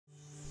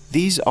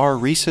These are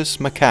Rhesus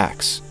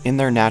macaques in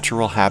their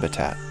natural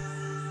habitat.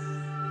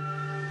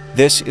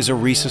 This is a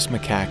Rhesus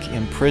macaque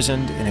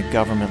imprisoned in a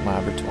government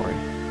laboratory.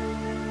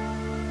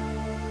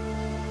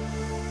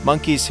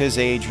 Monkeys his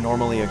age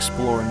normally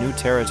explore new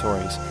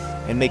territories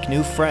and make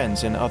new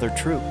friends in other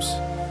troops.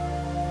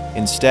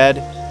 Instead,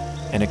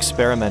 an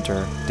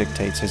experimenter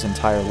dictates his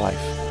entire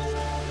life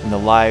and the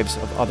lives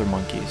of other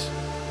monkeys.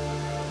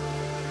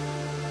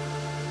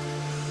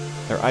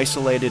 They're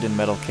isolated in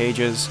metal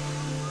cages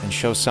and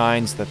show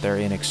signs that they're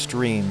in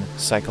extreme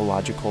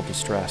psychological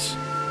distress.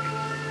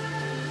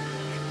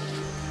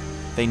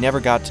 They never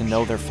got to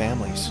know their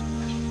families.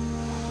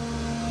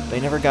 They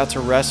never got to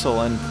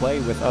wrestle and play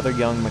with other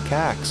young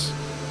macaques.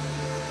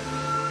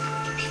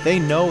 They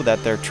know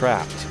that they're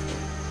trapped,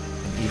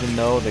 and even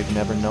though they've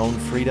never known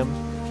freedom,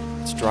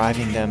 it's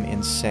driving them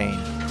insane.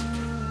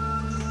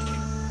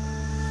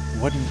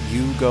 Wouldn't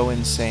you go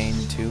insane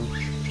too?